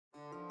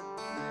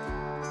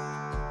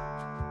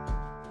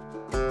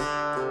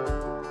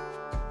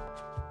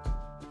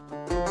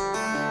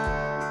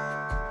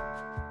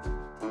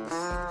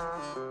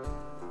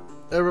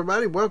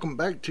everybody, welcome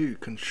back to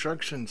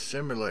Construction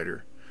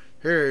Simulator.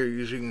 Here,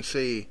 as you can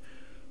see,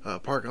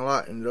 parking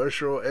lot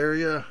industrial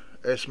area,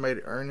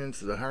 estimated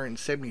earnings of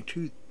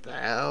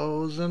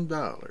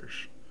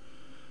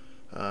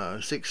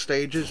 $172,000. 6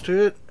 stages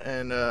to it,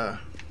 and I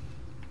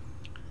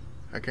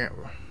can't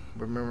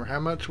remember how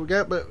much we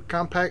got, but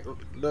compact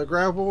the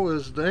gravel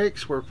is the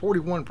next. We're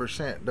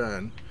 41%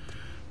 done.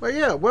 But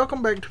yeah,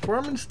 welcome back to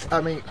farming.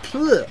 I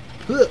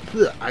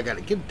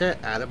gotta get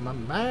that out of my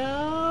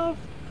mouth.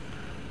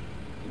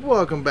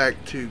 Welcome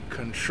back to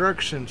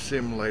Construction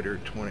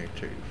Simulator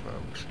 22,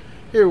 folks.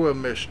 Here with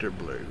Mr.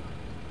 Blue.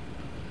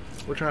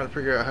 We're trying to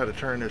figure out how to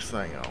turn this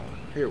thing on.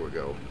 Here we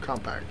go,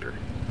 compactor.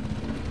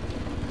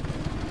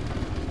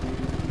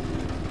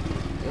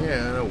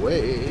 And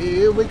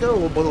away we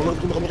go.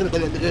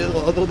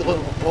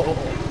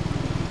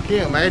 Can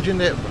you imagine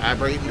that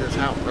vibrating is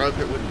how rough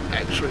it would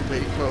actually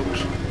be,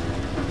 folks?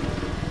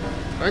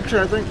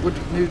 Actually, I think with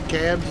the new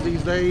cabs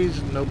these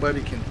days,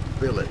 nobody can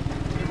feel it.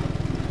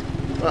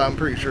 Well, I'm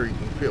pretty sure you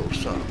can feel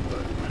some,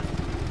 but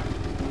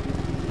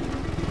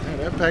man,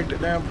 that packed it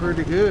down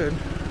pretty good.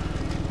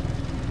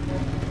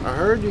 I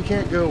heard you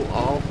can't go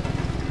off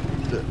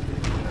the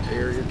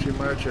area too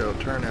much, it'll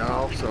turn it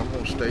off, so I'm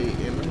going to stay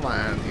in the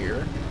line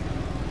here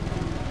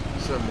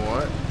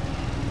somewhat.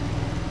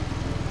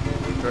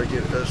 Try to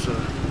get us a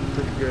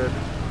pretty good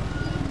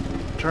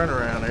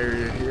turnaround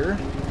area here.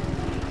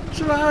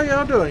 So how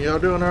y'all doing? Y'all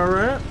doing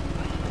alright?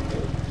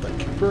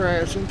 Thank you for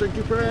asking, thank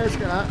you for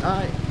asking.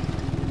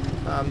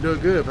 I'm doing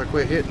good if I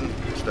quit hitting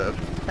stuff.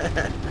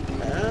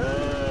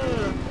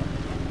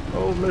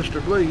 Oh,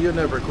 Mr. Blue, you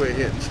never quit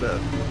hitting stuff.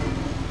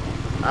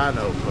 I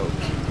know,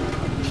 folks.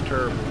 It's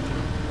terrible.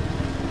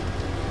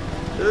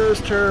 It's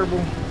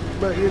terrible.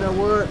 But you know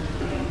what?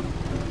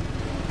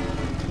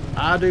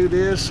 I do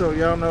this so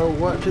y'all know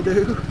what to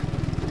do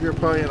if you're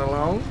playing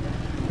along.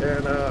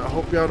 And I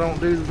hope y'all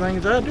don't do the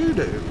things I do.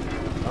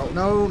 Oh,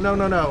 no,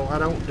 I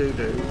don't do.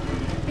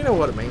 You know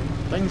what I mean.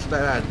 Things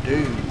that I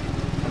do.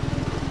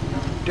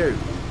 Yeah.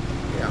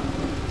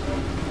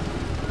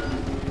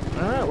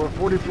 Alright, we're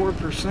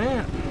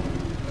 44%.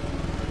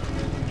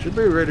 Should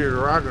be ready to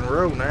rock and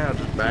roll now,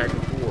 just back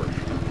and forth.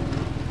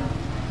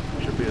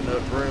 Should be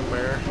enough room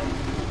there.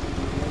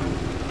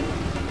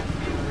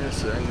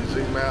 Yes, I can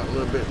zoom out a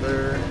little bit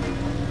there.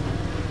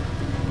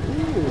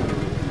 Ooh,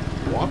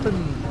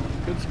 whopping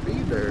good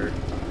speed there.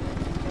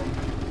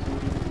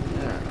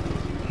 Yeah.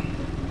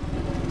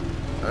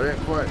 I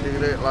didn't quite do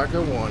that like I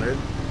wanted,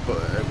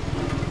 but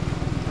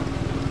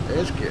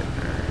it's getting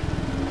there.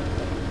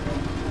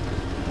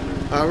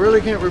 I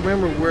really can't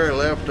remember where I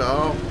left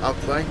off. I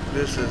think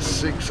this is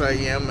 6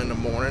 a.m. in the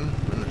morning,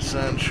 and the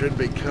sun should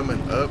be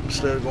coming up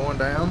instead of going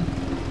down.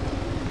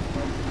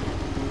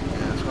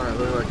 Yeah, that's why it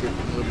looks like it's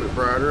a little bit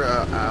brighter.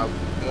 I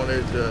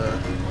wanted to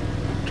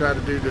try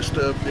to do the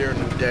stuff during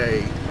the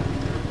day.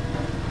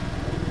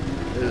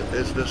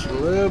 It's just a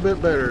little bit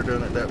better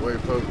doing it that way,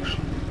 folks.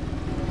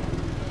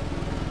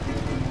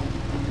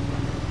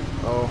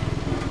 Oh.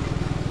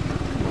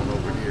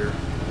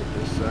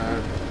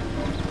 Side.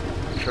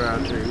 Try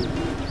to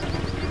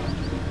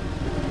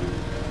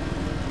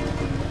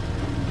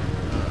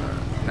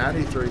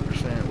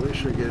 93%. We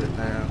should get it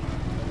now.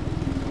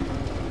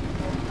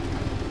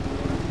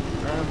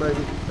 Alright,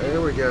 baby.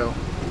 There we go.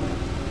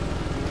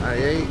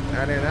 98,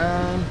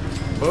 99.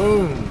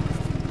 Boom.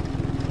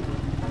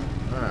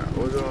 Alright,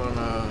 we're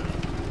gonna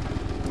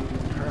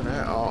turn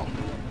that off.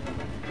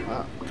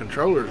 Wow,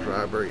 controller's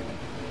vibrating.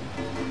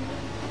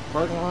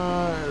 Parking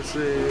lot, let's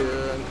see,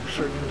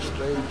 construction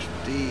stage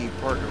D,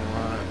 parking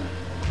lot.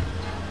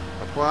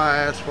 Apply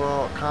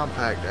asphalt,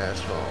 compact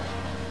asphalt.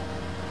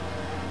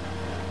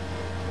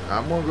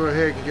 I'm going to go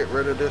ahead and get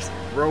rid of this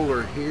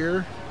roller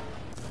here.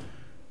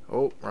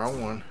 Oh,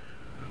 wrong one.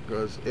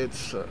 Because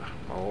it's,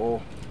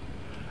 oh,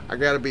 I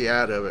got to be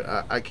out of it.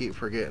 I keep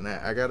forgetting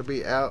that. I got to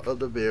be out of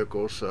the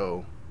vehicle,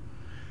 so,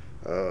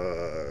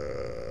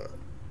 that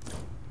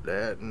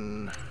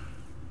and...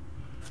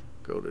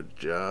 Go to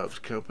jobs,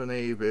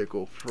 company,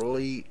 vehicle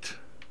fleet.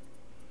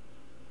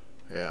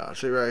 Yeah,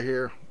 see right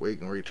here, we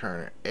can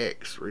return it.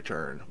 X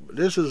return. But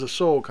this is a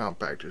soil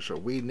compactor, so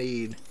we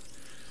need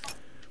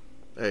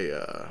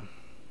a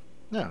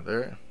yeah,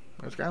 there.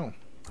 Let's go.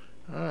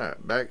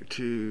 Alright, back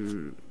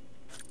to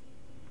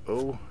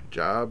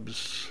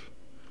jobs,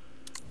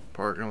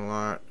 parking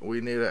lot.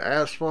 We need an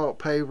asphalt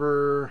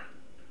paver,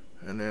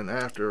 and then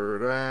after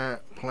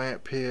that,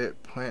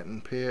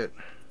 planting pit.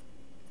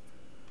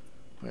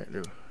 Wait,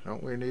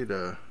 don't we need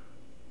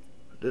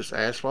this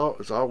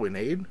asphalt is all we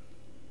need?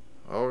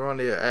 Oh, we're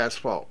gonna need an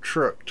asphalt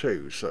truck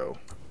too, so.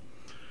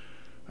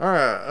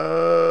 Alright,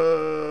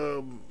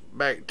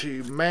 back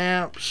to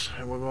maps,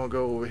 and we're gonna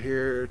go over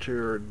here to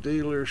our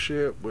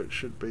dealership, which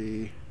should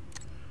be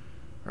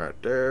right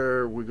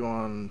there. We're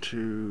going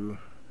to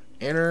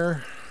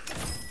enter.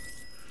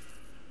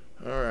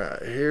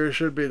 Alright, here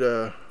should be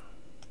the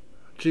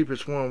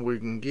cheapest one we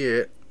can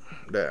get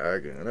that I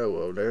can know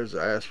of. There's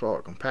the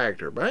asphalt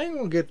compactor, but I ain't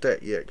gonna get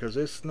that yet because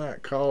it's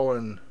not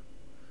calling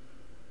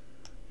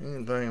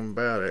anything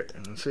about it.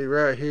 And see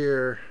right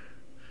here,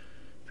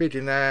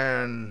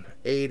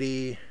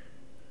 59.80,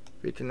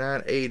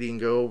 59.80, and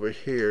go over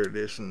here.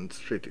 This one's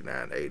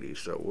 59.80.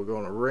 So we're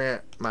going to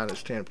rent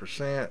minus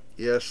 10%.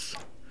 Yes,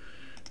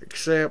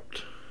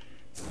 accept.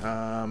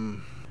 Now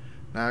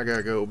I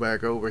gotta go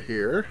back over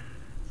here,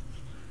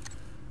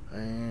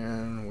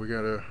 and we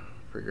gotta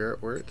figure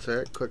out where it's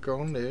at. Click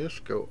on this,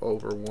 go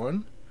over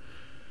one,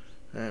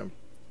 and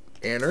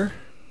enter.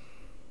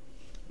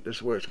 This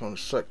is where it's going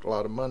to suck a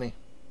lot of money.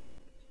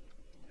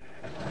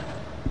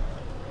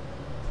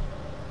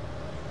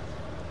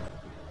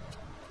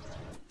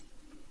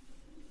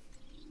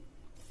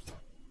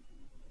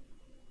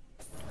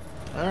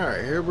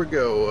 Alright, here we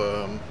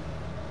go.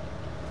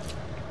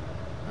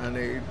 I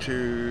need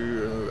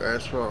to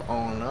asphalt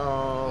on and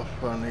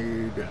off. I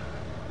need to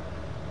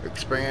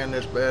expand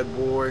this bad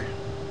boy.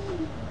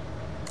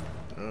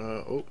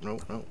 Oh, no,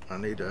 I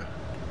need to.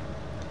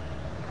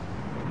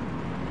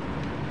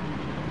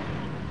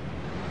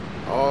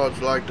 Oh,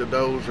 it's like the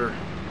dozer.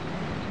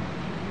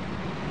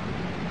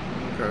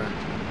 Okay.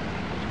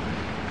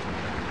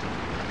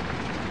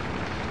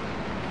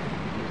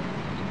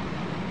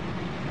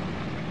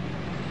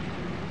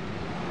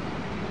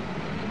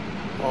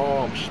 Oh,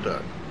 I'm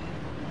stuck.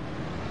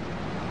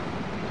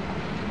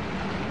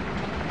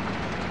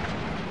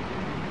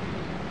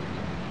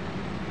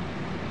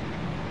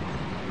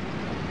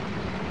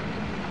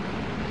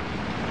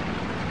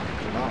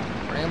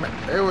 Oh, damn it.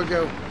 There we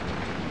go.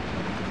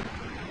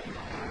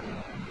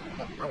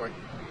 Oh, wait.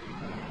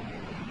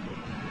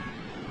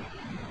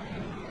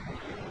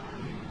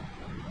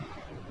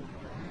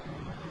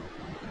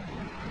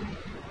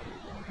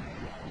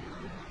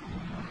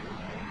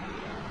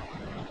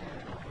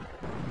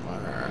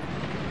 Alright.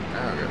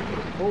 Now I gotta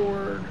go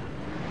forward.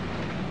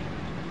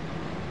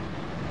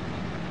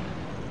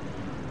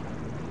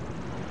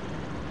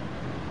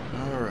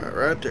 Alright,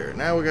 right there.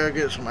 Now we gotta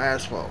get some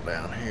asphalt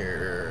down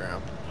here.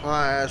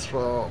 Apply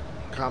asphalt,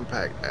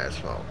 compact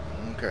asphalt.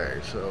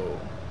 Okay, so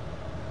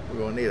we're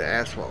gonna need an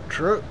asphalt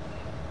truck.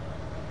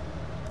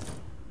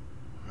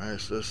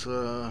 Let's just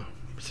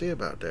see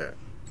about that.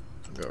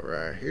 Go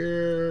right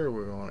here.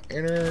 We're gonna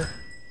enter.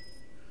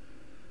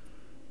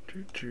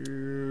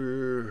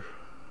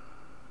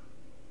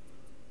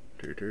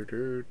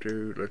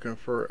 Looking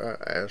for an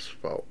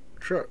asphalt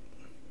truck.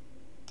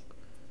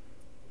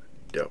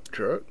 Dump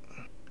truck.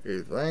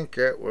 You think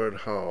that would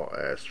haul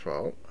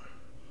asphalt?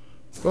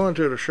 Going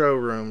to the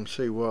showroom,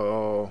 see what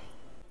all.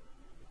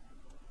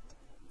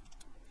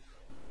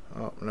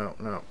 Oh, no,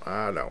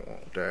 I don't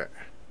want that.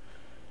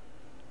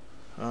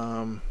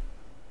 Go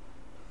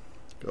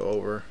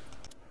over.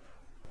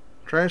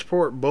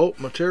 Transport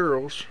bulk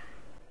materials.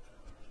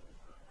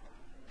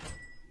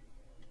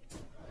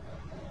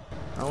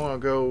 I want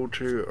to go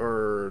to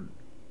our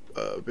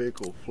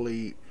vehicle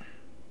fleet.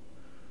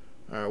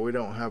 We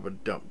don't have a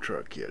dump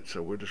truck yet,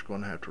 so we're just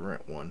going to have to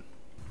rent one.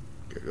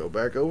 Okay, go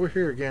back over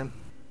here again.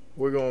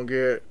 We're going to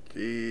get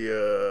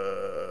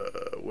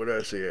the, what did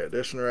I see at?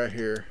 This one right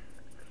here.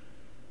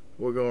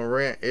 We're going to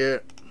rent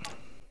it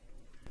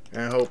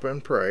and hope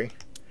and pray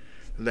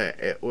that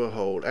it will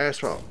hold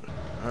asphalt.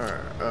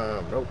 Alright,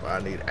 nope,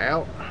 I need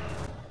out.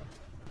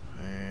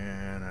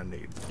 And I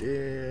need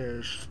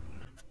this.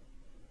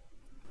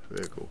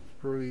 Vehicle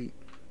fleet.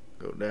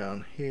 Go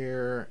down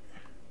here.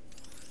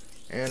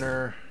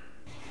 Enter.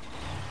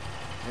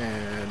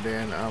 And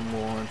then I'm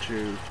going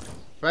to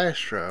fast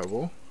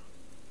travel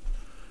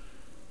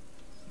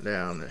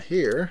down to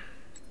here.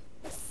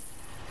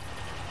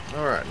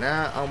 Alright,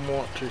 now I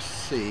want to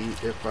see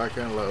if I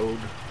can load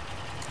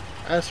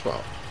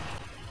asphalt.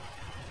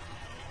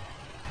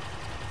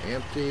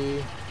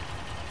 Empty,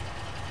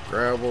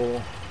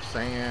 gravel,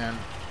 sand,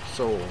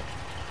 soil.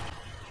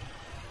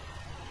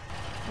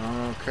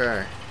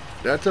 Okay,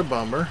 that's a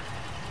bummer.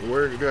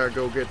 Where do I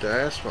go get the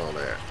asphalt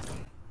at?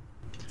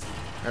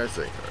 Let's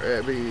see.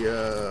 That'd be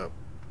go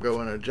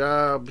into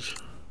jobs.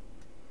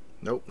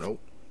 Nope.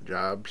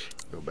 Jobs.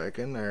 Go back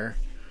in there.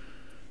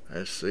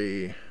 Let's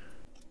see.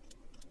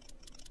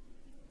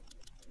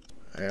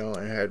 I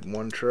only had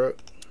one truck.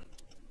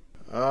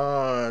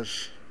 Oh,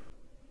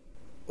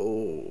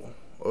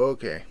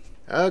 okay.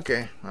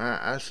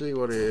 I see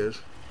what it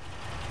is.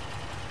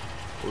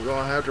 We're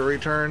gonna have to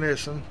return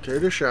this one to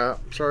the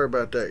shop. Sorry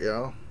about that,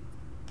 y'all.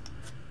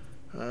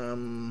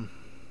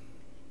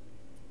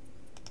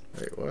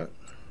 Wait, what?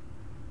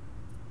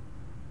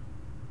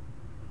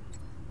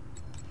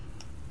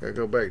 Gotta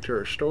go back to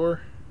our store.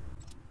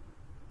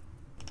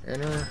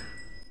 Enter.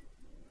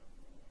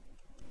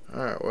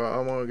 Alright, well,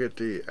 I'm gonna get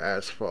the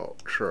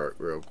asphalt truck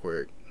real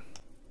quick.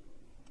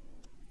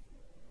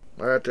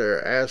 Right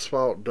there,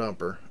 asphalt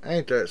dumper.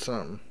 Ain't that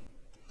something?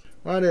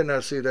 Why didn't I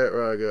see that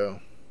where I go?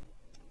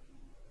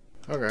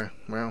 Okay,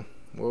 well,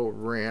 we'll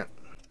rent.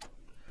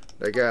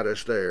 They got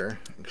us there,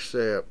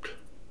 except.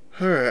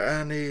 Alright,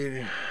 I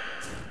need.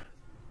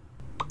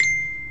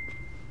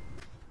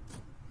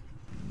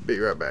 Be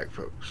right back,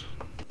 folks.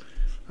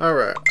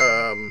 Alright,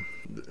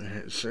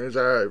 as soon as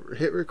I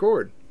hit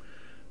record.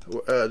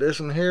 This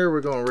one here,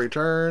 we're going to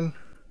return.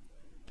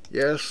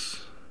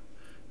 Yes.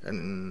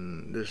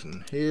 And this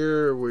in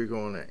here, we're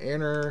going to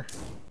enter.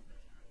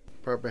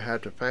 Probably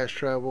have to fast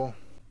travel.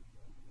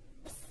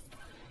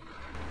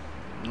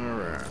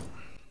 Alright.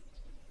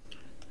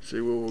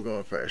 See where we're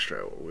going to fast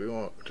travel. We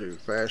want to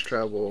fast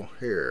travel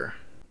here.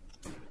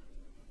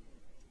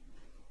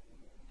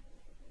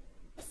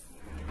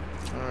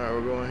 Alright,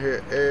 we're going to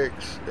hit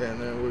X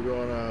and then we're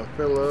going to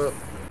fill up.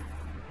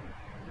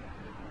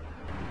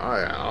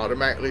 Alright,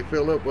 automatically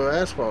fill up with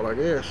asphalt, I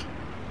guess.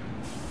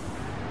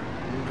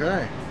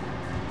 Okay.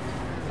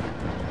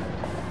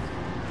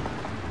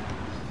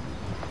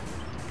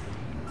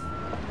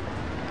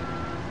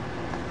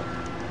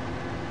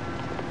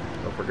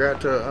 I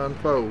forgot to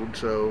unfold,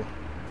 so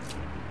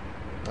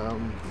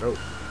nope.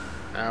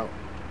 Out.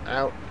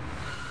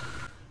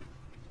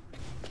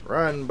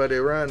 Run, buddy,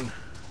 run.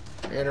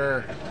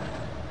 Enter.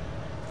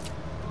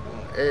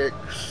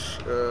 X.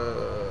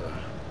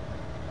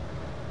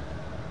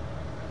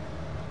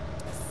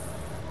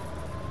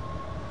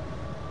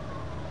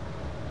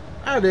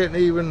 I didn't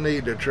even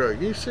need the truck.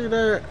 You see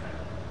that?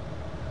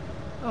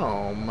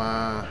 Oh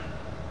my.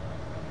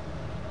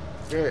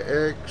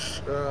 Okay,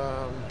 X.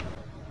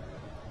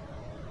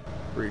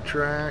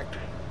 Retract.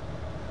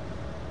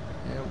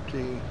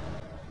 Empty.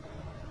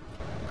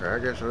 Okay, I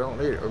guess I don't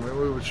need it. I mean,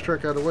 move the truck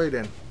out of the way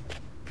then.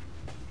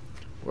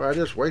 Well, I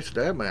just wasted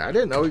that money. I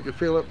didn't know you could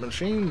fill up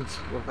machines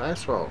with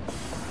asphalt.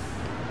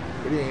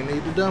 We didn't even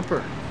need the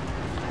dumper.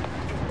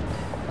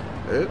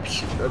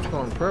 Oops, that's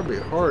going to probably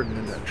harden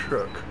in that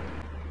truck.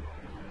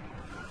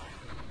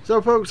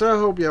 So folks, I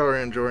hope y'all are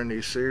enjoying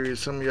these series.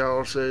 Some of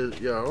y'all say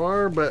y'all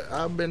are, but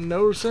I've been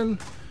noticing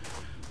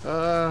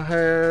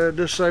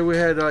just say we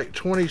had like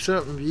 20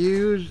 something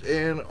views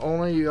and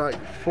only like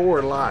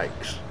 4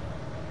 likes.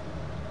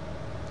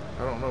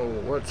 I don't know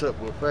what's up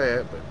with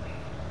that, but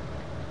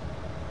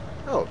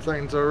oh,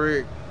 things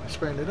already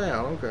expanded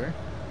out. Okay,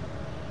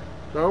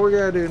 so all we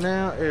gotta do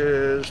now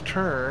is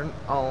turn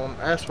on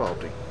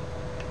asphalting.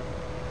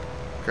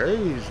 Okay,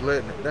 he's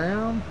letting it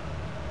down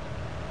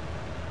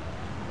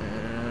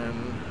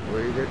and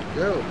we're good to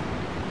go.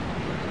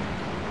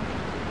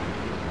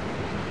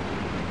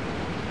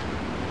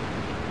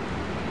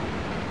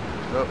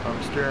 Oh,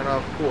 I'm steering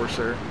off course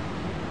there.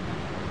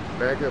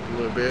 Back up a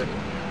little bit.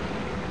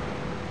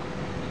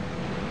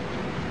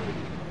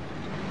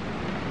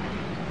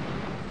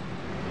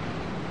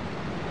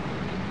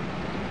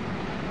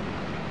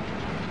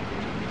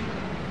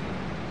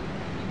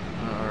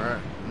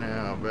 Alright,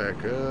 now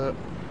back up.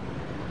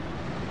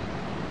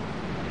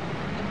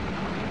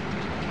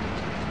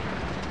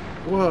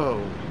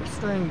 Whoa, this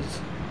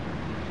thing's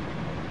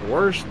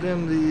worse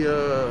than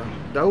the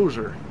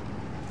dozer.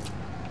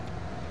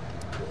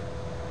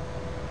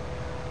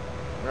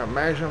 I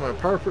imagine them at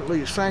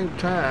perfectly same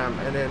time,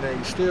 and then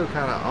they still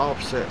kind of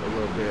offset a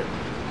little bit.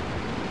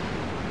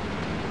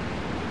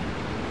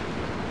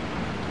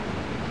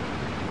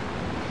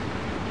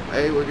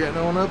 Hey, we're getting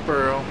on up,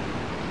 Earl.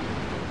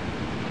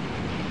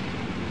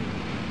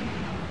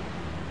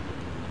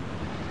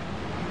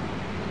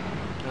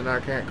 And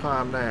I can't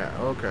climb that.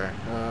 Okay.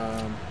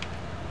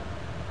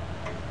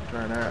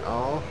 Turn that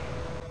off.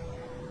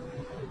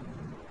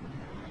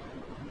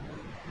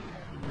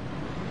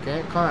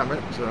 Can't climb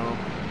it, so.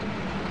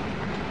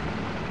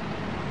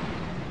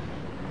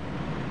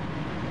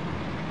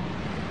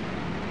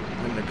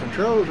 And the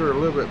controls are a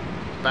little bit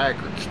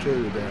backwards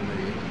too than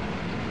the.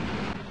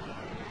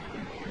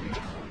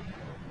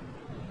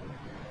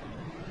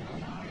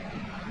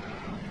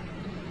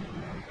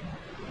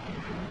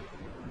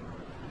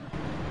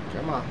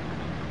 Come on.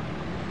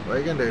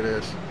 We can do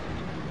this.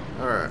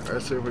 Alright,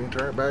 let's see if we can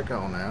turn it back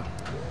on now.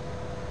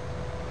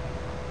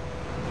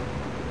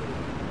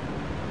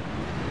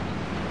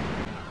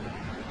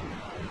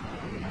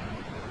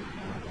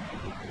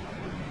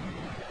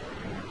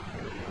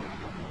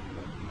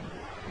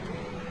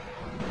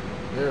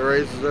 It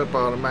raises up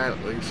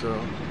automatically, so.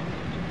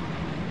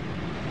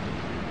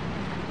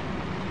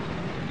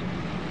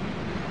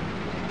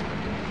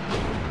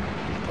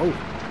 Oh,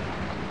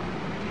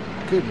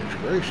 goodness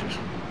gracious.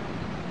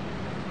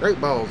 Great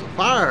balls of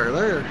fire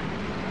there.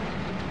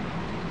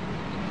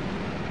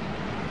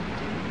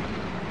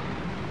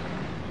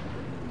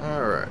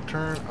 Alright,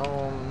 turn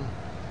on.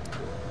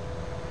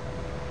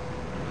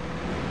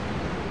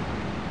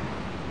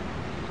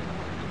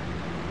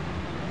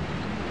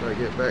 Try to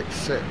get back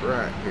set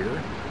right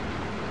here.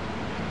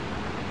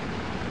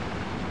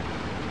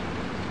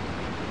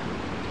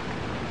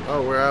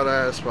 Oh, we're out of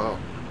asphalt.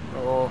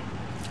 Oh.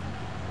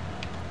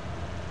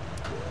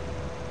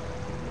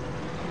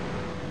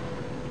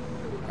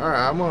 Alright,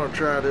 I'm going to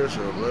try this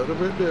a little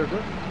bit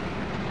different.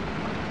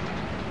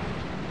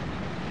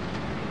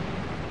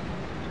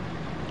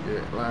 Get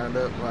it lined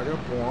up like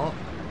I want.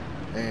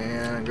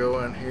 And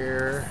go in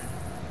here.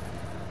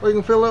 We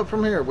can fill up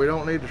from here. We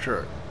don't need the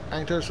truck.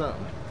 Ain't that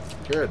something?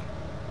 Good.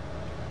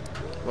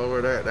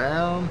 Lower that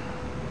down.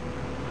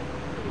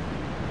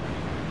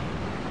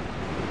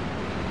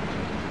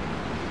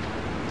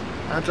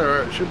 That's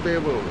alright. Should be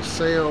able to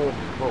sell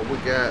what we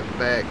got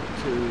back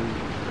to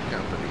the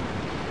company.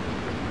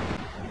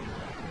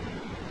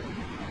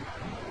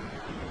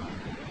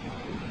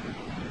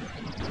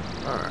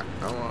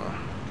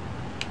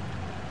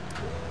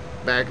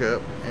 back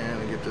up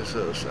and get this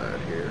other side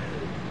here.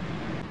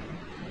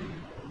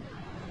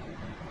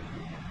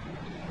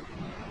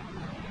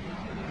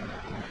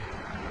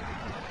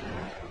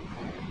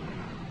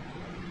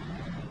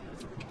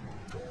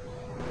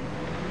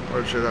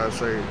 Or should I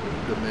say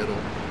the middle?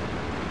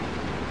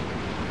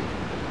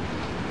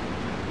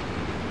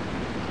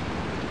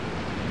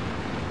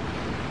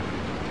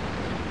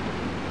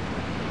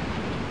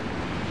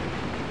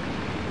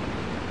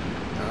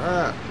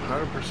 Alright,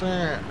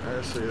 100%.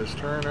 Let's see, let's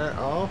turn that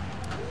off.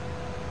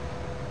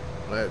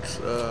 Let's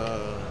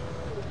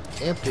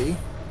empty.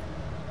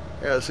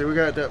 Yeah, see, we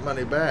got that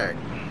money back.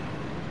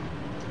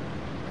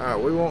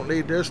 Alright, we won't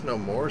need this no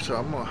more, so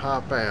I'm gonna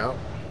hop out.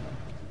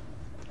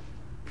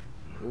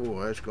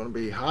 Ooh, that's gonna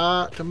be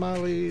hot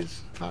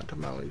tamales. Hot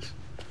tamales.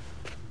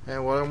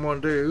 And what I'm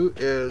gonna do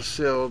is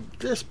sell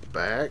this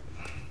back.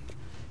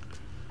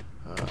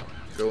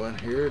 Go in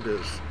here,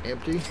 just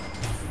empty.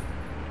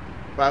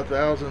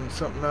 $5,000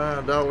 something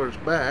dollars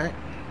back.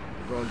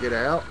 We're gonna get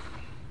out.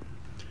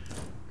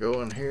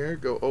 Go in here,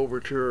 go over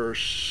to our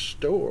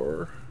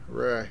store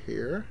right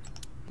here.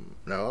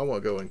 No, I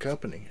want to go in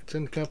company. It's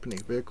in company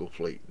vehicle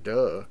fleet.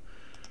 Duh.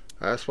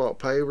 Asphalt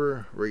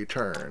paver,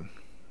 return.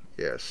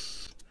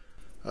 Yes.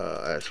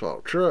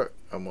 Asphalt truck,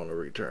 I'm going to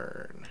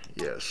return.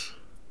 Yes.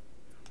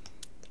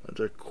 That's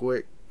a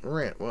quick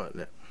rent,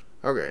 wasn't it?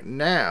 Okay,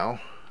 now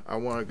I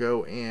want to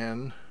go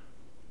in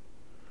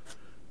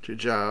to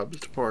jobs,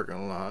 the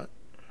parking lot.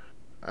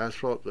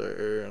 Asphalt the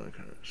area on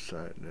the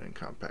side and then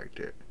compact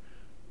it.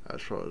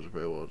 Asphalt is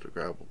available at the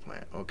gravel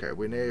plant. Okay,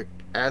 we need an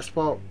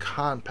asphalt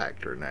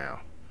compactor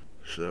now.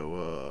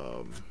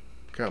 So,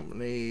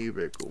 company,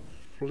 vehicle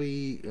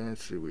fleet.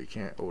 Let's see, we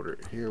can't order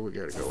it here. We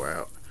got to go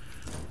out.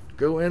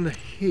 Go in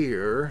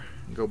here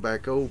and go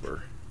back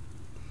over.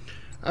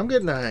 I'm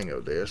getting the hang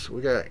of this.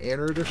 We got to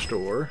enter the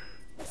store.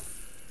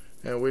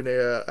 And we need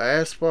an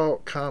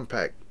asphalt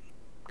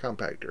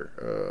compactor.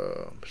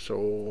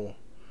 So,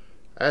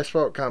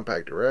 asphalt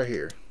compactor right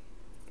here.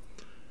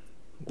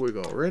 We're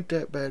going to rent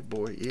that bad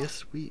boy.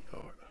 Yes, we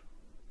are.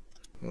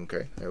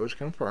 Okay, that was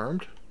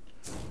confirmed.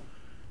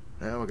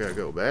 Now we got to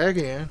go back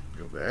in.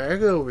 Go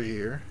back over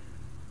here.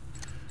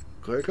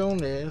 Click on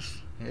this.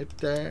 Hit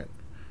that.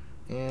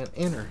 And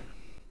enter.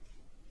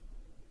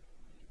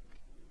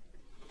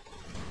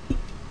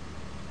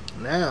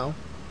 Now.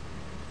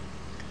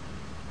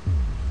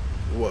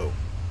 Whoa.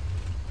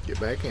 Get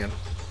back in.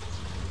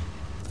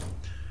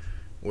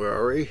 We're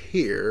already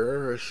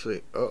here. Let's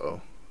see.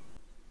 Uh-oh.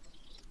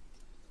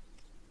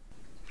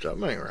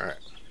 Something ain't right.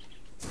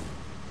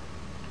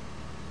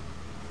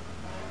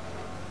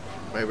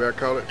 Maybe I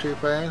called it too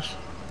fast.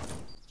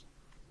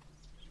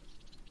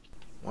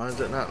 Why does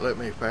it not let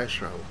me fast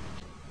travel?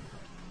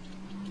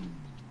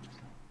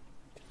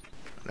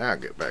 Now I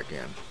get back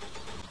in.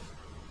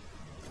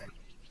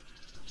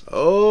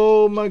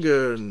 Oh my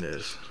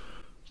goodness.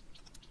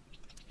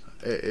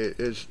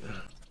 It's.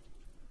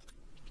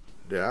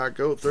 Did I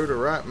go through the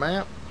right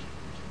map?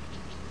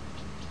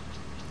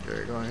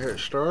 Okay, gonna hit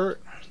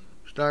start.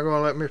 It's not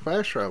gonna let me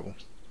fast travel.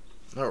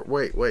 Oh,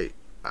 wait.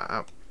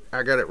 I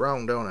got it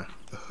wrong, don't I?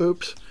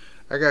 Oops.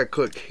 I gotta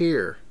click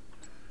here.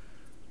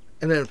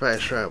 And then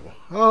fast travel.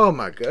 Oh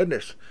my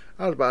goodness.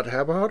 I was about to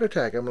have a heart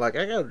attack. I'm like,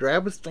 I gotta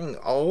drive this thing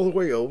all the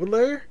way over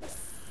there?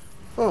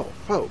 Oh,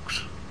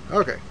 folks.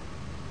 Okay.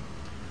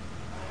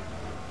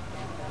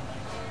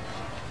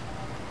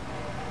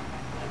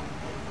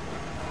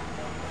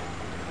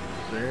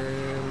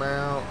 Zoom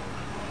out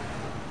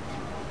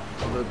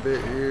a little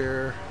bit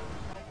here.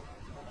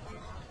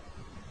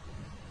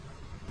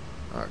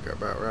 I got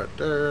about right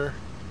there.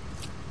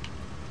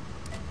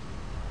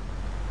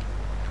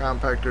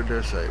 Compactor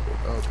disabled.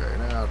 Okay,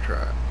 now I'll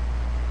try it.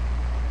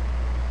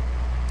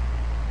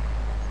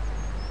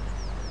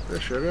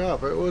 Let's shut it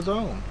off. It was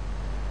on.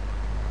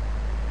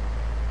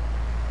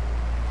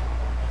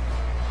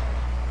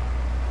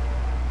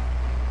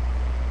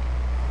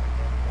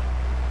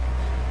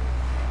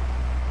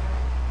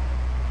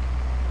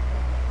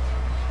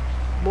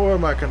 Boy,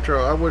 my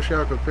control. I wish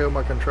y'all could feel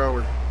my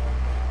controller.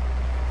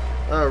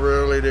 I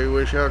really do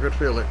wish y'all could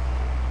feel it.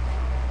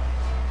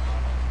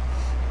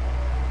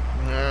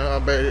 No, I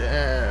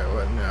bet.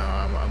 Well, no,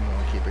 I'm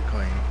gonna keep it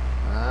clean.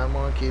 I'm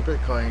gonna keep it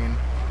clean.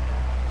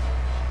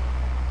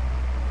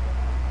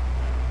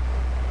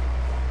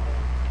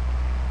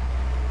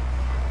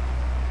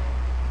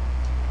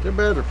 Too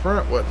bad the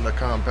front wasn't the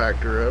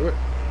compactor of it.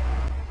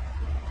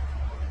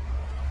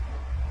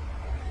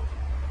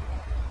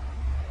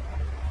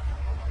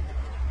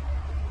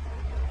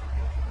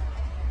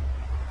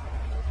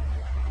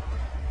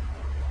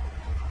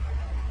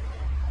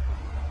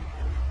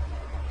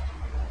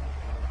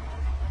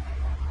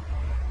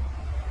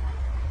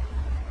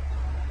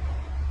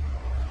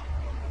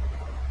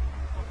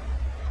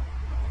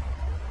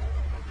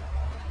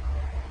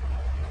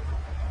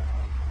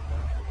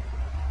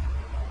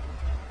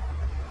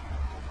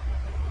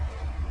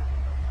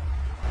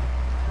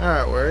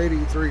 Alright, we're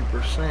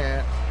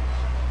 83%.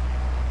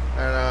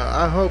 And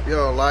I hope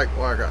y'all like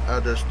what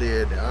I just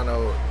did. I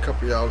know a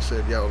couple of y'all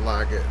said y'all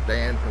like it.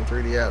 Dan from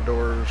 3D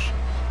Outdoors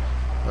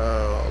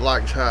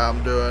likes how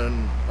I'm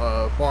doing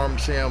farm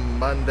sim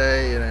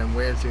Monday, and then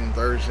Wednesday and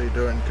Thursday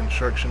doing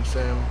construction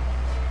sim.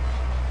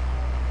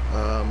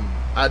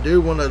 I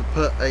do want to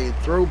put a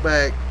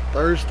throwback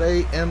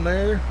Thursday in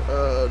there,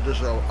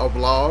 just a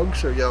vlog,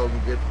 so y'all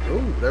can get.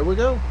 Ooh, there we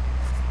go.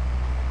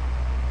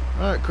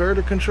 All right, clear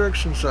the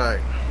construction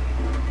site.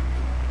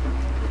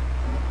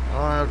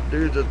 All I have to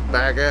do is just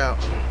back out.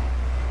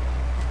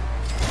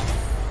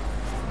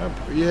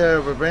 You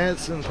have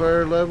advanced in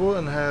player level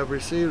and have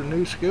received a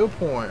new skill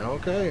point.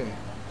 Okay.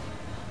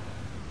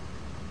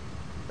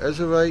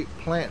 Excavate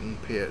planting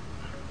pit.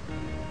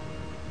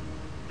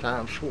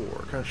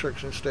 ×4.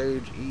 Construction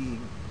stage E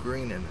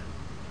greening.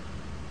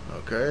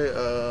 Okay,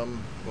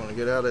 gonna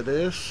get out of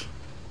this.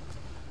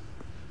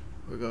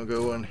 We're gonna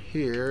go in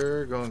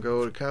here, gonna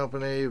go to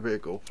company,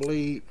 vehicle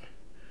fleet,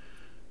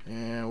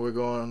 and we're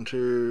going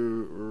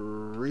to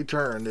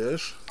return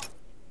this.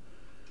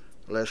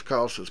 Less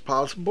cost as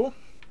possible.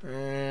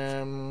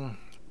 And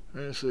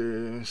let's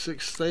see,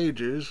 6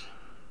 stages.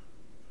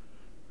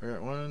 We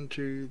got 1,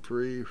 2,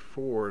 3,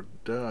 4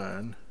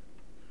 done.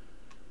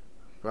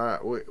 Right,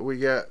 we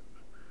got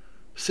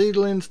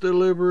seedlings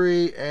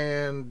delivery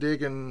and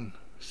digging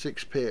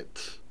 6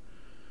 pits.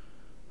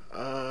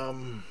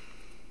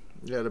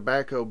 Yeah, the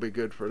backhoe will be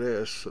good for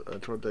this.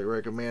 That's what they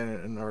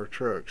recommend in our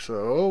truck.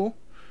 So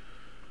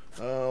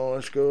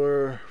let's go to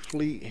our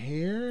fleet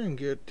here and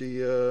get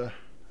the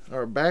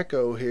our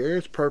backhoe here.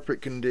 It's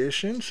perfect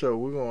condition, so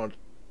we're going to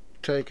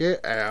take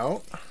it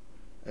out,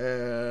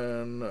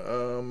 and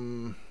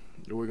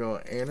we're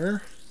going to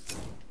enter.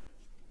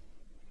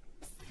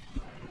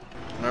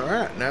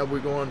 Alright, now we're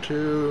going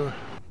to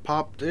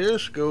pop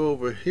this, go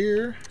over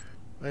here,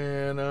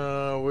 and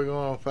we're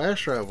going to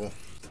fast travel.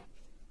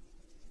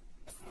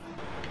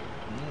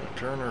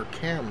 Turn our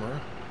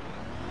camera.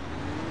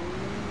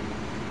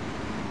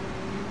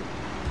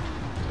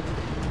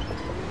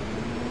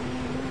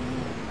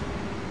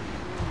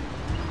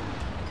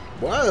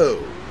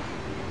 Whoa!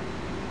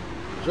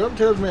 Something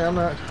tells me I'm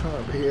not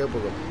going to be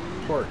able to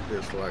park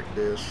this like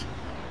this.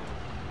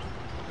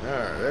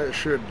 Alright, that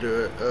should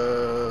do it.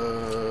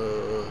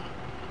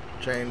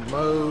 Change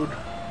mode.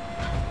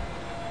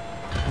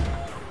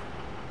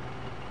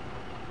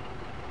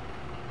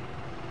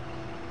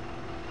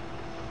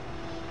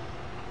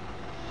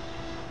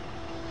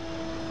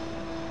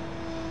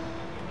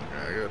 I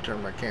gotta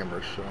turn my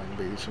camera so I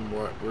can be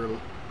somewhat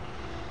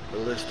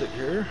realistic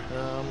here.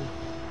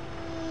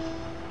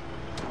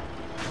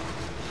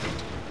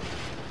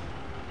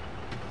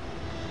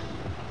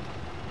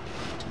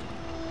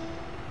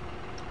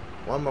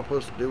 What am I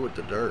supposed to do with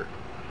the dirt?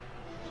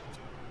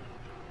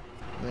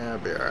 Yeah, I'll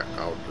be alright.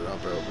 I'll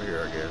dump it over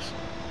here, I guess.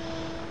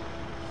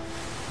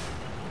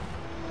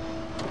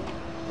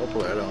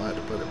 Hopefully I don't have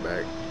to put it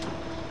back.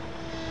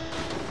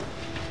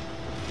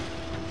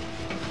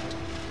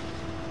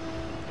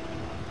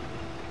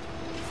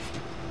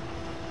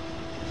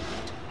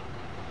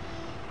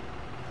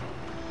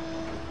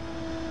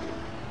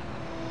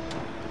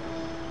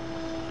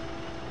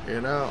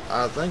 You know,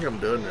 I think I'm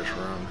doing this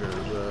wrong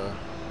because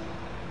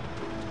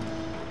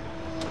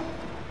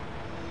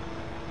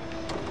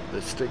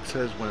the stick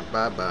says went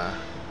bye-bye,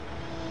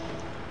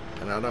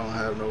 and I don't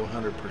have no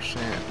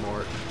 100%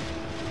 mark.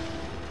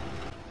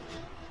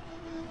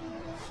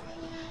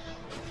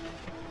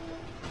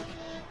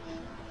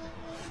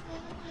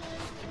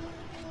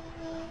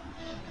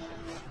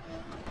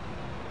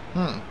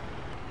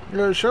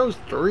 Yeah, it shows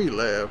 3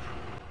 left.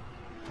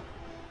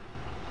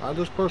 I'm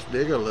just supposed to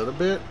dig a little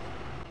bit.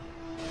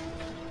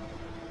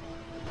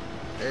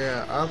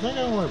 Yeah, I think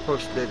I'm only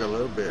supposed to dig a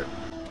little bit.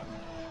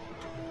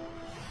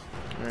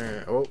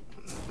 Oh,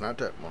 not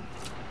that one.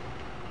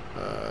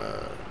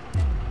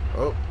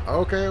 Oh,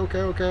 okay,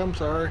 I'm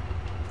sorry.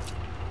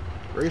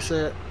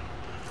 Reset.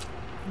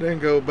 Then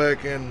go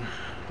back in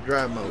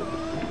dry mode. I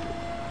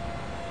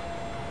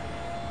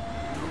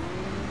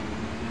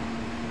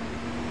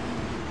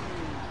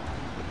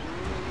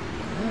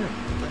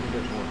think it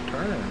just won't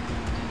turn.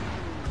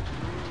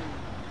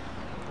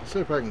 Let's see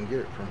if I can get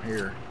it from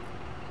here.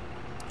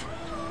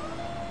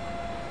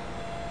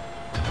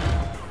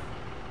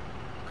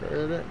 Okay,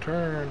 it didn't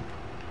turn.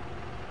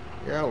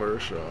 Yaller,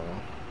 so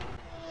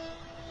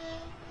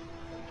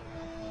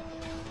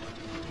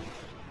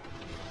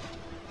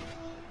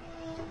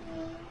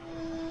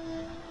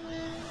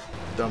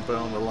dump it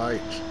on the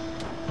lights.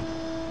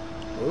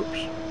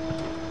 Oops.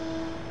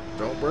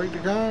 Don't break the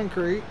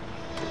concrete,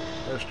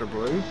 Mr.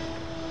 Blue.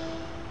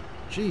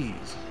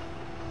 Jeez.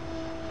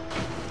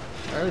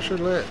 I should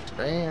let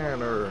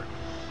Dan or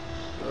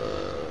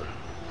a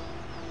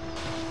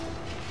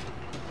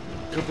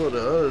couple of the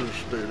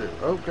others do it.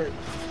 Okay.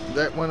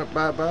 That went up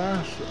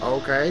bye-bye.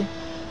 Okay.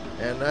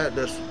 And that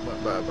just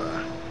went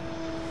bye-bye.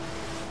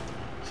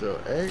 So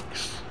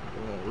X,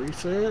 we're gonna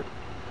reset.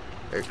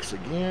 X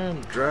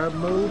again, drive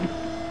mode.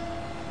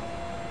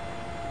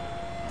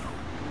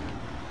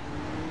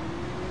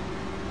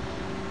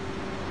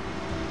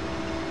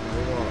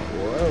 We want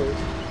Rose.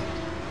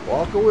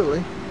 like a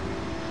willy.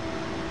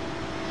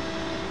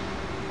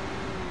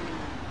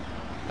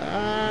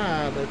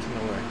 Ah, that's in the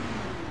way.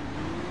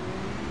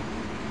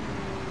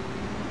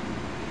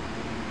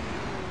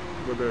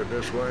 We'll do it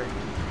this way.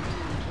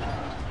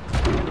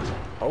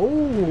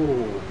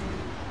 Oh!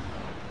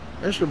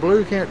 Mr.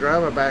 Blue can't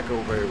drive a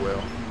backhoe very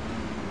well.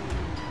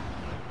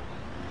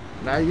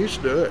 And I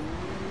used to do it.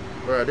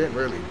 Well, I didn't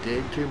really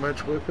dig too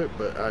much with it,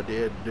 but I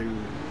did do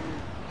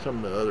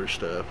some of the other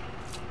stuff.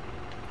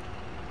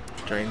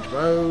 Change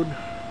mode.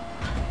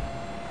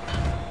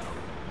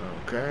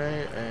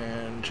 Okay,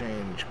 and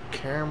change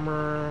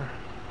camera.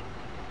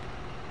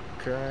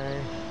 Okay.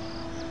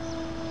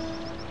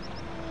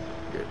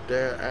 Get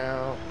that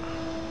out.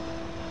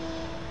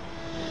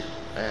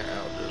 Get that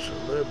out just a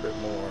little bit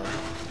more.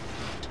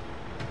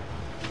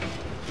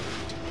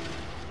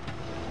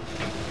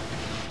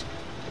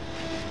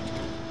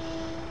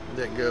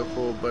 Didn't go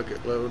full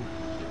bucket load.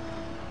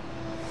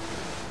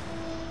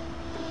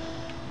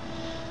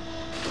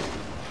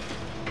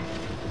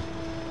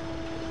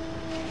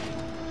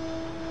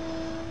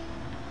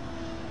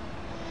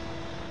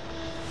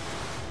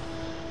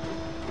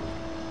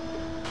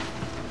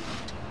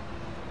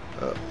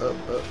 Up.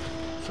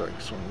 So I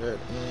can swing that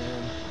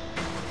in.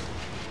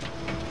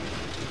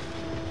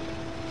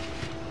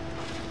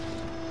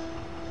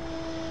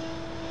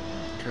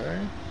 Okay.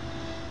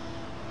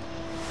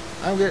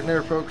 I'm getting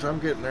there, folks. I'm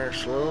getting there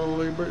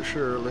slowly but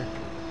surely.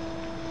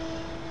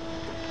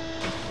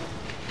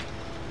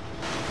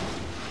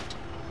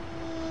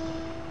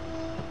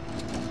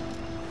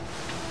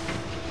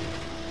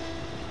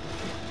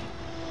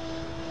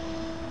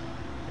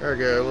 There we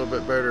go. A little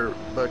bit better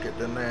bucket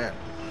than that.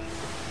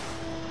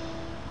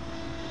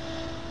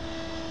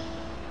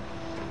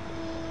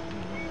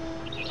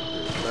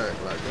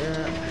 Back like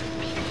that.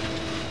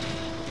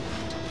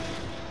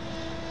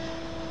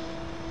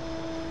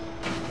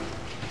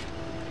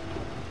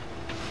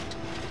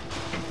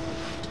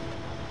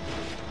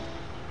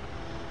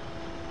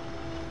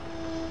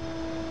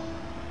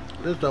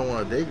 Just don't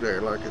want to dig there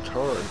like it's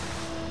hard.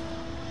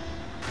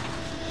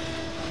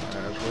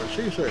 That's what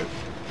she said.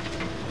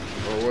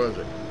 Or was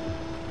it?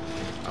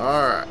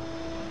 Alright.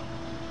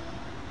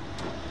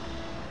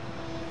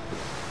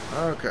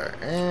 Okay,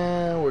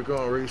 and we're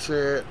going to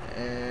reset,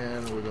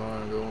 and we're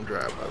going to go on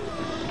drive mode.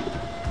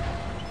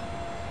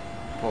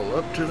 Pull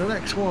up to the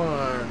next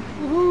one.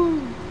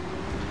 Woohoo!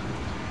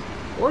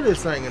 Or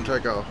this thing can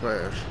take off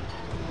fast.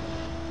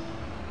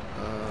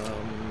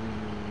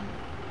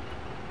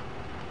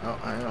 Oh,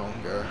 hang on,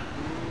 guy.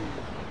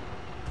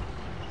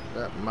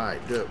 That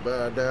might do it, but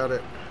I doubt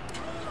it.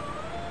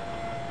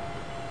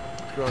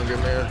 It's going to give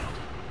me a...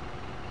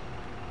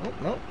 Oh,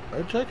 no,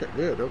 they take it.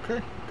 Good,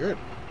 okay, good.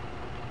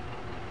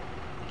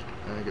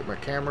 And get my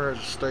camera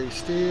to stay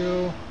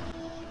still.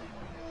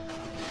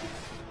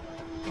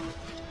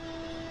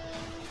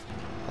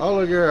 Oh,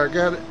 look here, I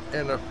got it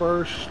in the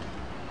first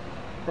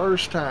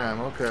time.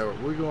 Okay,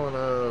 we're going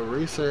to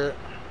reset.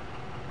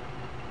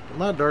 Did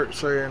my dirt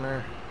say in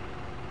there?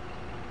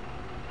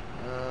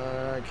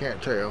 I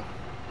can't tell.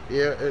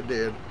 Yeah, it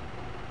did.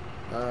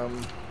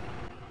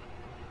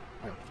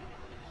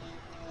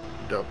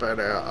 Dump that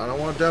out. I don't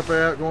want to dump it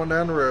out going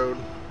down the road.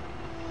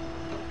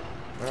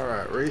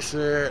 Alright,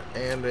 reset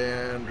and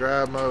then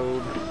drive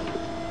mode.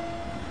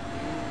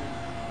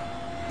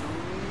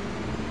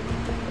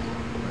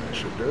 That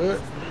should do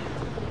it.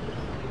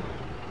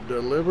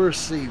 Deliver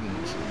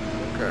seedings.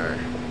 Okay.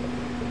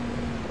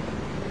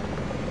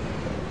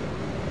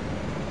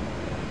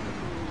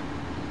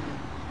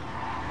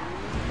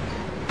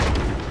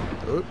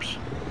 Oops.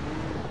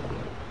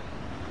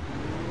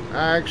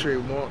 I actually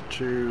want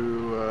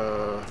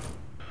to,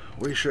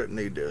 we shouldn't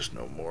need this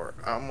no more.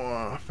 I'm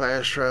gonna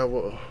fast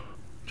travel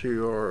to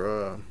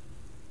your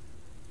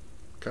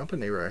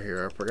company right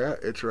here. I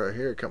forgot it's right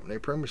here, company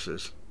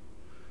premises,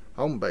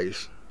 home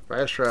base,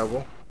 fast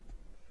travel.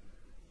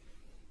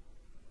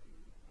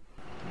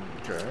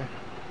 Okay.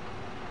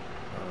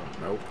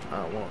 Nope,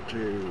 I want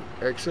to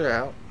exit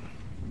out,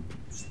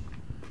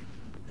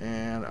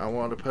 and I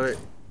want to put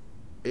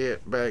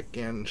it back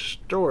in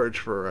storage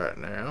for right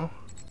now.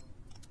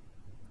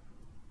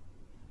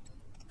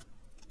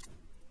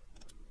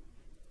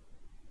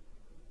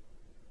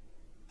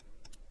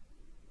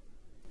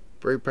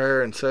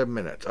 Prepare in 7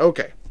 minutes.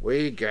 Okay,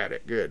 we got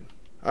it. Good.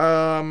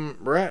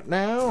 Right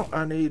now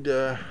I need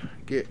to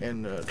get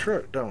in the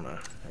truck, don't I?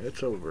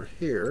 It's over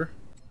here.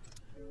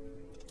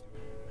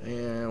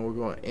 And we're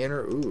going to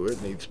enter. Ooh,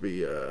 it needs to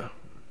be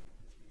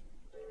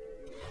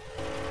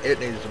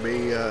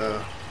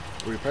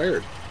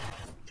repaired.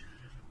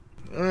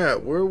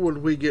 Alright, where would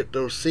we get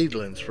those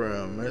seedlings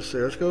from? Let's see,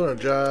 let's go to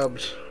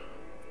jobs.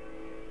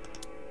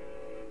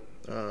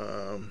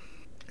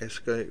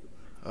 Escape.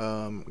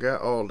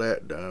 Got all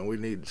that done. We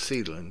need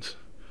seedlings.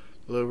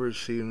 Deliver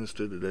seedlings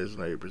to the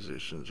designated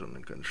positions on the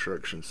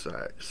construction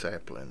site.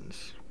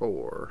 Saplings.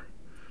 4.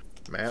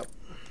 Map.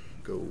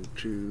 Go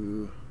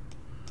to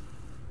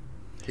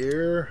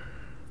here.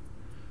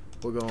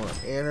 We're going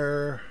to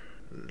enter.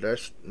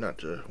 That's not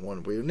the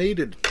one we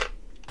needed.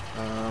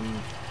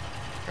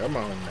 Come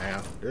on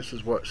now. This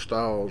is what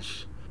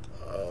stalls.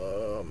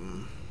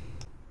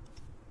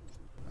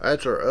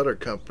 That's our other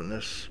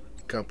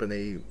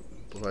company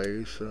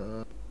place.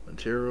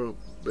 Material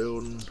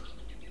building,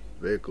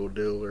 vehicle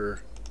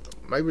dealer.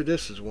 Maybe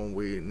this is one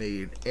we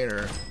need.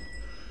 Enter.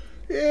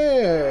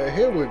 Yeah,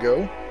 here we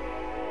go.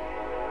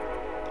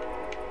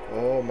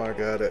 Oh my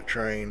god, that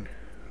train.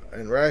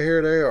 And right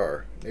here they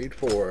are. Need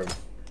 4 of them.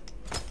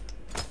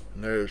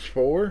 And there's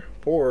 4.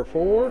 4 or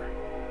 4.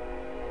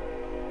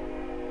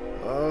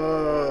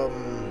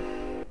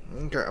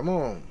 Okay, I'm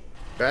gonna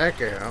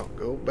back out,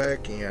 go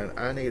back in.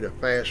 I need a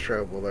fast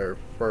travel there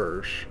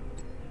first.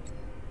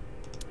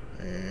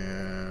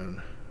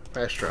 And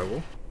fast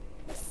travel.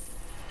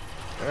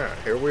 Alright,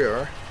 here we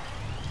are.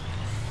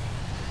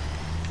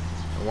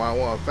 And why I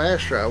want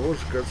fast travel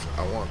is because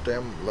I want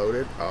them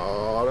loaded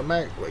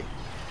automatically.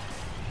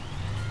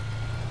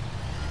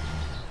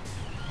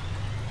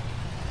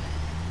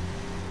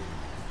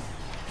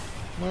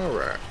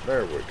 Alright,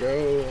 there we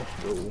go.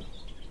 Go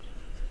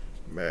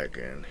back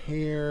in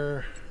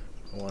here.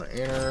 I want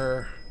to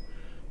enter.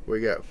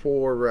 We got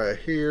 4 right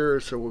here,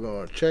 so we're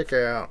going to check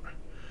out.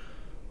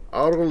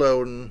 Auto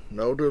loading,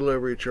 no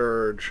delivery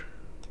charge,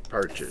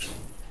 purchase.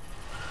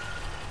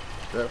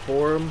 Is that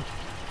 4 of them?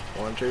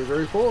 1, 2,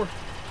 3, 4.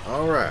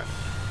 Alright.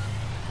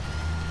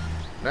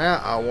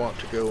 Now I want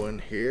to go in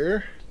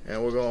here,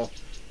 and we're going to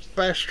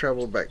fast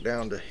travel back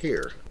down to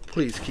here.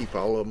 Please keep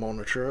all of them on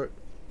the truck.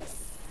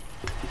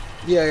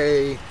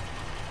 Yay!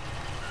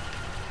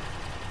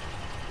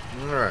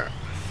 Alright.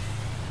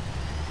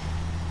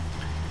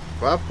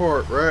 If I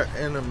park right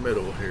in the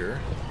middle here,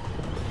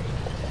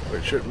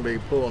 which shouldn't be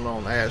pulling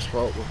on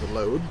asphalt with the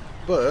load,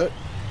 but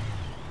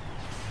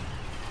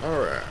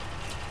alright.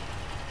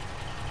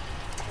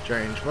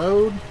 Change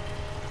mode.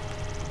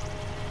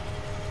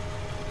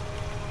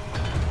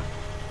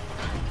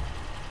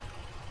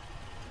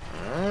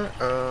 Alright,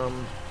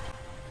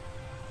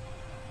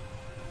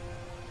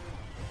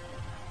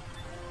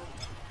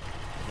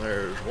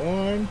 there's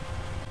 1.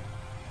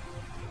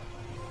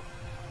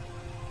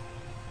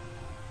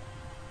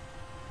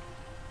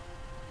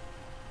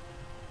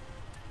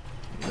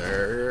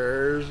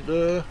 There's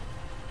the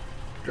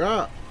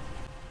drop.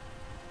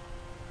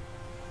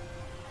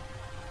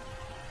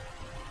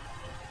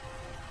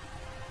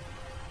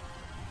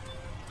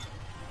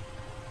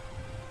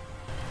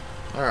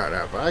 Alright,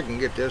 if I can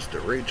get this to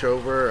reach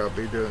over, I'll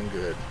be doing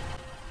good.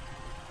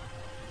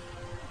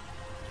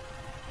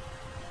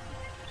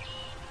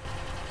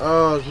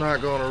 Oh, it's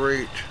not going to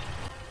reach.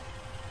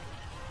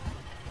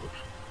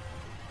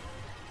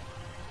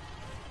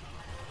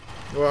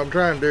 What I'm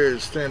trying to do is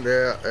extend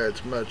it out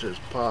as much as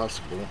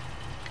possible.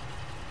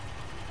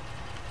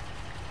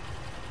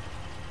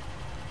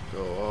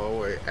 Go all the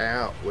way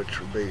out, which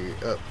will be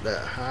up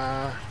that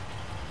high.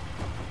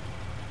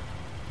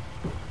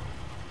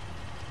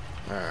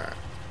 Alright.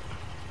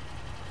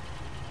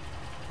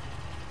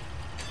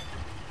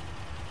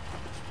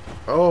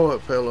 Oh,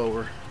 it fell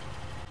over.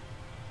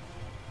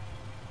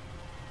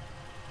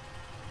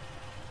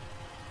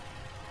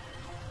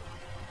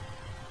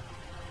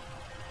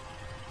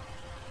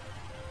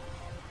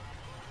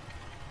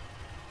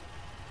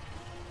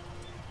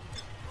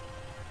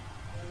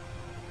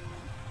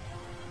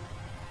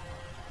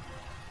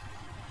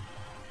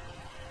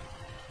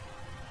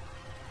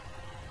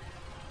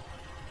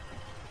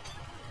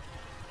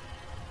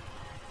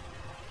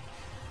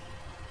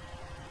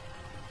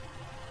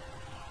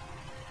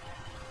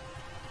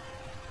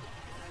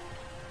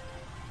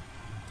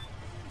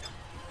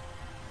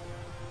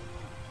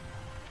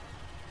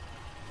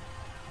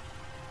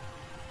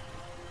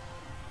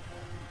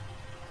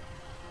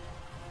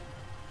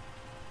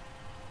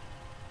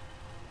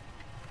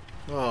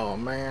 Oh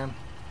man.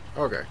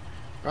 Okay.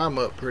 I'm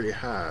up pretty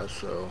high,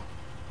 so.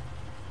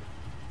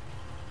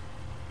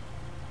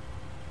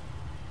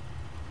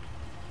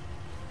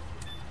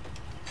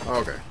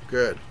 Okay,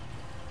 good.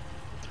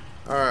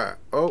 Alright.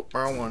 Oh,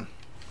 wrong one.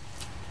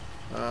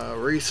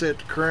 Reset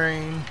the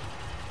crane.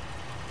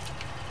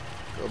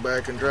 Go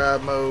back in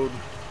drive mode.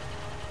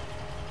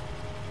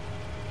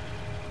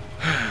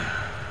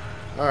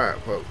 Alright,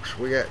 folks.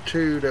 We got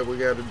 2 that we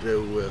got to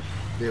deal with.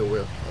 Deal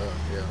with.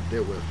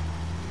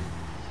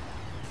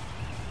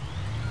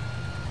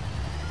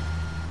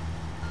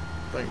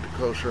 I think the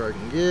closer I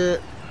can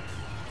get,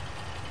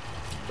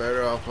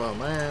 better off I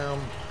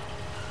am.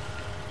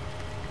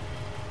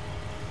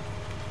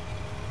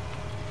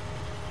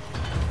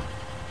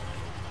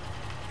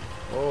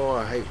 Oh,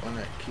 I hate when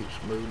that keeps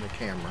moving the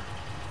camera.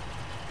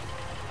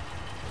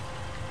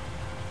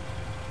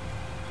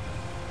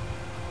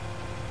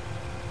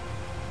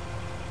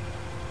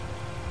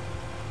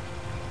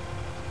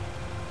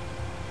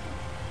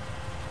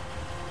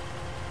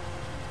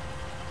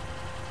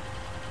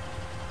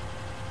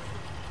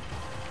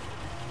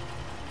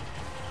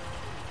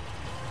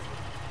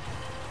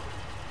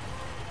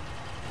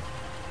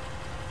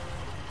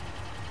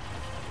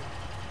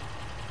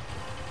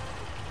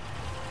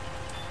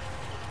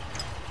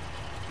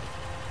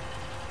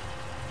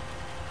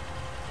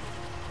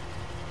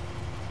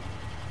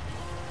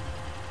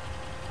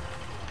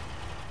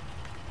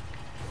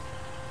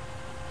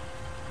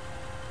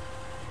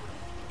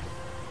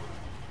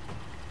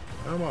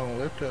 Come on,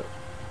 lift up.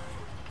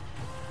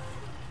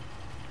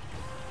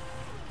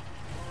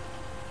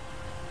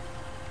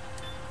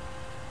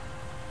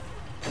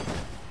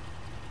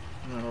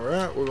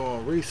 Alright, we're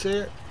going to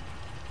reset.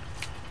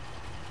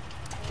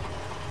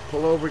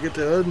 Pull over, get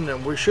the hood,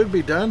 and we should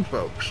be done,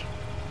 folks.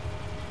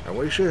 And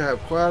we should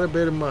have quite a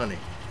bit of money.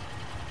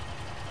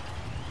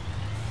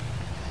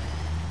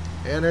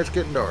 And it's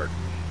getting dark.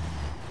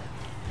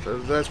 So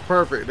that's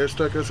perfect. This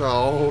took us a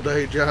whole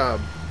day job.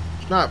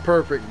 It's not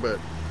perfect, but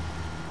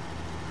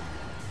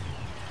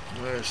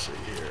let's see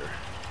here.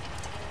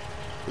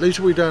 At least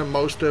we done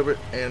most of it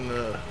in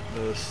the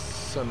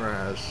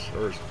sunrise,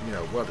 or you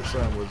know, while the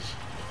sun was.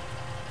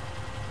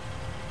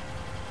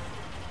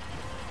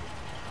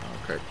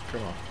 Okay,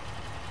 come on.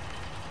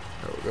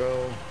 There we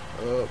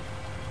go.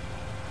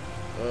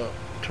 Up,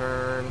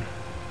 turn,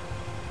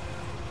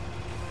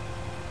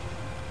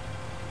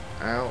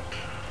 out.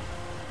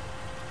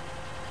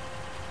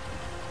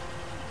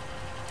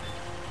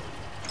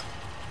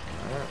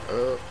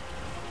 Up,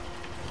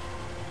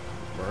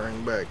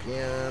 bring back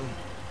in.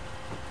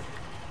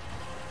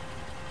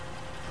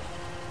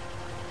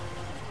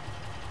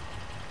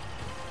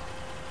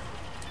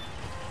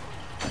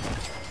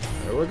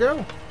 There we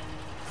go.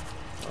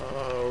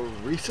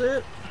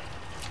 Reset.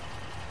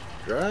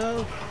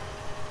 Drive.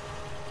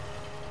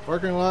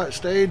 Parking lot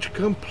stage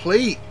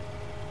complete.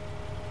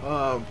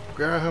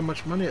 Forgot how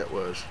much money it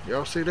was.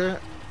 Y'all see that?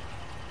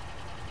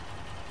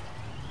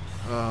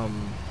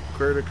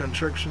 Create a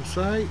construction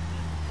site.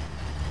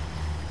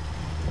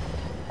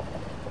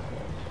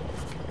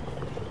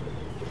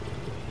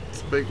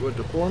 Speak with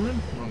the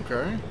foreman.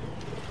 Okay.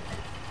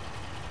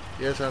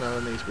 Yes, I know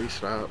it needs to be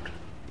stopped.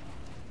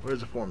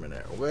 Where's the foreman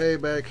at? Way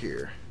back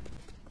here.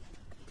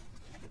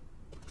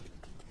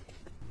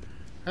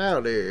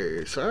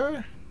 Howdy,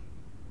 sir.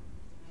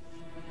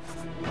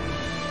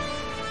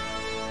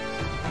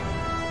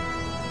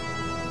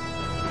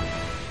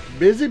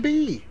 Busy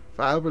bee.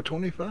 5 of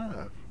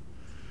 25.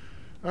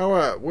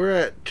 Alright, we're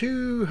at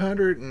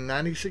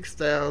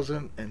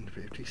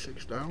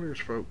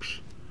 $296,056, folks.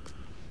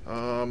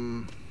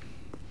 I'm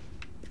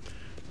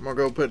gonna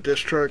go put this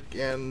truck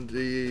in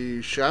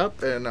the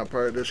shop, and I'll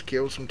probably just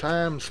kill some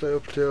time and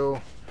stuff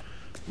till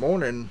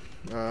morning.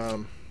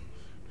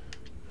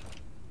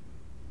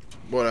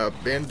 What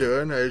I've been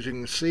doing, as you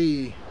can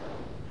see,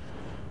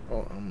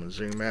 oh, I'm gonna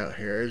zoom out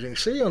here. As you can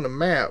see on the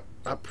map,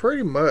 I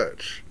pretty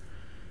much,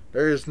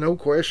 there is no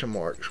question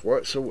marks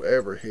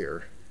whatsoever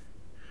here.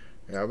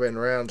 And I've been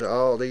around to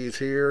all these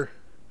here,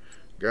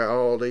 got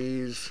all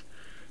these.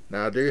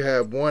 Now I do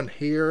have one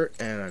here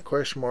and a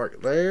question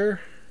mark there,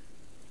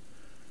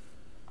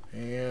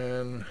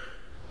 and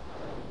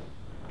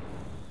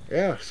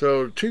yeah,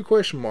 so 2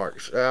 question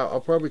marks.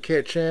 I'll probably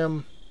catch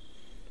them.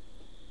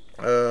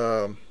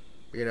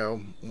 You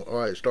know,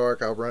 while it's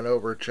dark, I'll run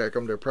over, check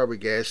them. They're probably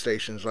gas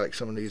stations like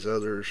some of these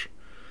others.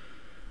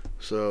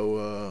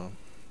 So,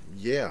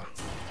 yeah.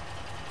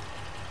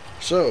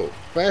 So,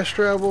 fast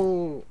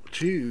travel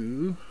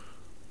to,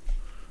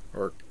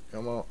 or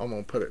I'm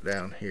gonna put it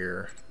down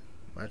here.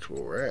 That's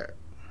where we're at.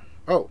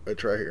 Oh,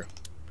 it's right here.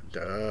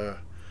 Duh.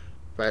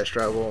 Fast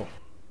travel.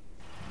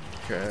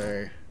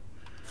 Okay.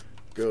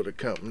 Go to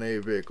company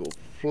vehicle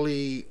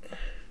fleet.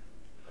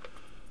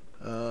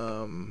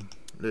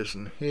 This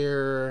in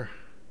here.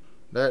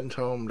 That in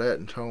home, that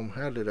in home.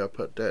 How did I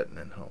put that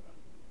in home?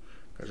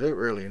 Because it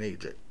really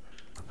needs it.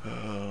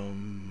 I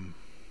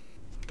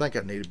think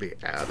I need to be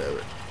out of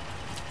it.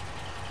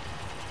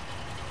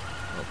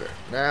 Okay,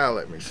 now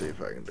let me see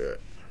if I can do it.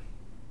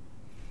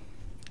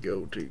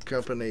 Go to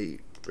company,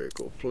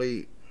 vehicle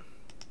fleet.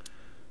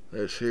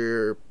 This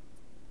here,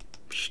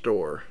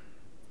 store.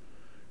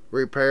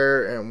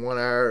 Repair in 1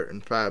 hour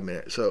and 5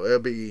 minutes. So it'll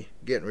be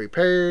getting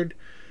repaired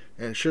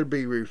and should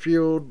be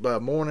refueled by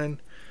morning.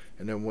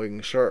 And then we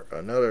can start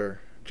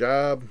another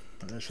job.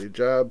 Let's see,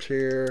 jobs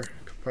here,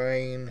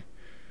 campaign.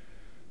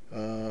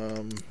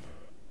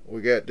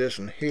 We got this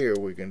in here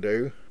we can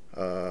do.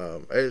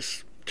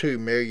 It's 2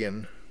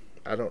 million.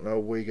 I don't know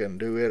if we can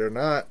do it or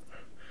not.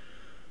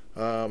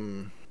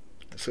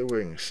 Let's see if we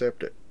can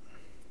accept it.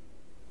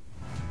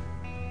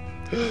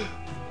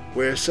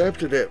 We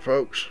accepted it,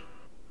 folks.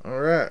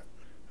 Alright.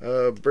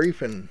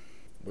 Briefing.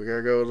 We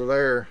gotta go to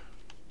there.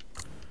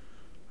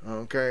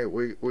 Okay,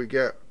 we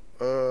got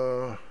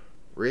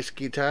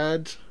Risky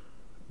Tides.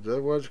 Is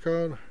that what it's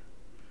called?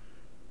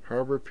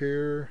 Harbor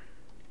Pier.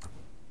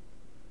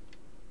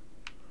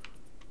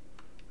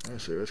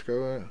 Let's see, let's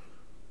go.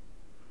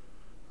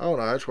 Oh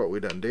no, that's what we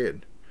done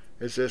did.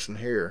 It's this in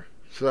here.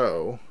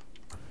 So,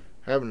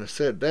 having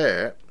said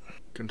that,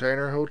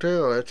 container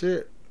hotel, that's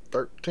it.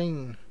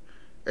 13.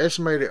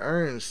 Estimated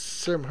earnings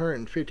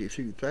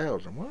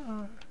 752,000.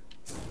 What?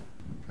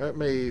 Let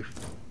me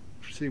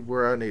see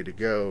where I need to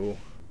go.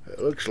 It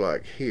looks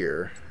like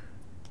here.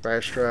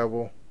 Fast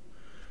travel.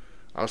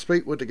 I'll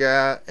speak with the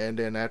guy, and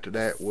then after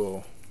that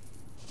we'll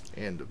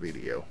end the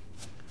video.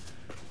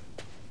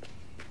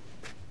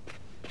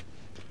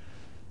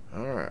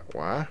 Alright,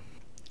 why?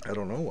 I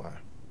don't know why.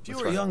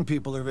 Fewer young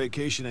people are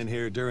vacationing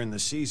here during the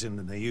season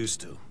than they used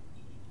to.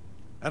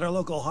 At our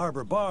local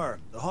harbor bar,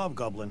 the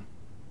Hobgoblin,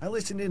 I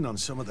listened in on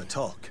some of the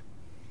talk.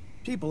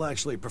 People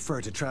actually prefer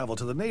to travel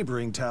to the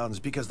neighboring towns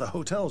because the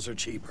hotels are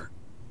cheaper.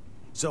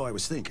 So I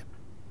was thinking,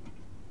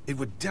 it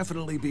would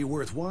definitely be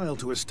worthwhile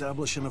to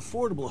establish an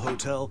affordable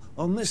hotel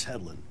on this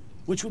headland,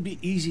 which would be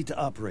easy to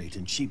operate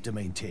and cheap to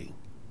maintain.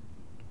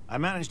 I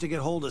managed to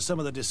get hold of some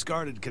of the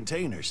discarded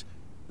containers.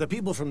 The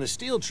people from the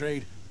steel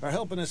trade are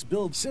helping us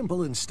build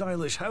simple and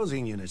stylish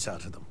housing units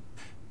out of them.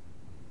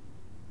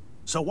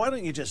 So why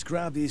don't you just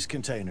grab these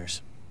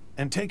containers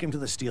and take them to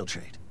the steel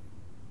trade?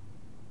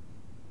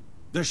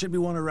 There should be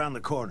one around the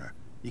corner.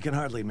 You can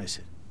hardly miss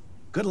it.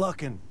 Good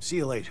luck and see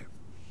you later.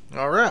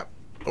 All right.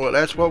 Well,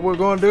 that's what we're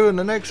going to do in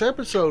the next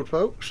episode,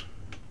 folks.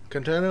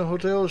 Container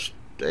hotel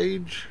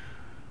stage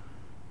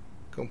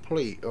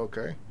complete.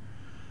 Okay.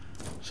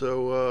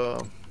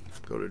 So,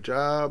 go to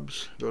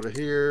jobs. Go to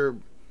here.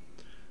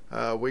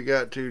 We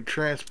got to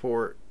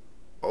transport.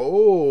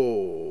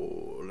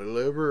 Oh,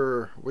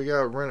 deliver. We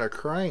got to rent a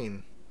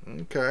crane.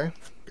 Okay.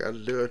 Got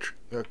to do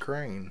a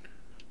crane.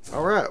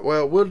 All right.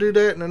 Well, we'll do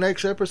that in the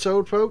next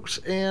episode, folks.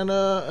 And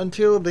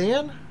until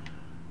then,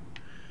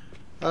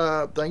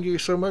 thank you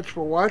so much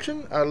for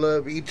watching. I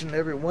love each and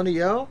every one of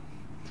y'all.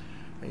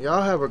 And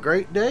y'all have a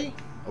great day,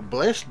 a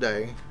blessed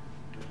day.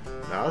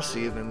 And I'll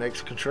see you in the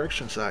next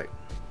construction site.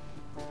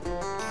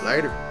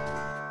 Later.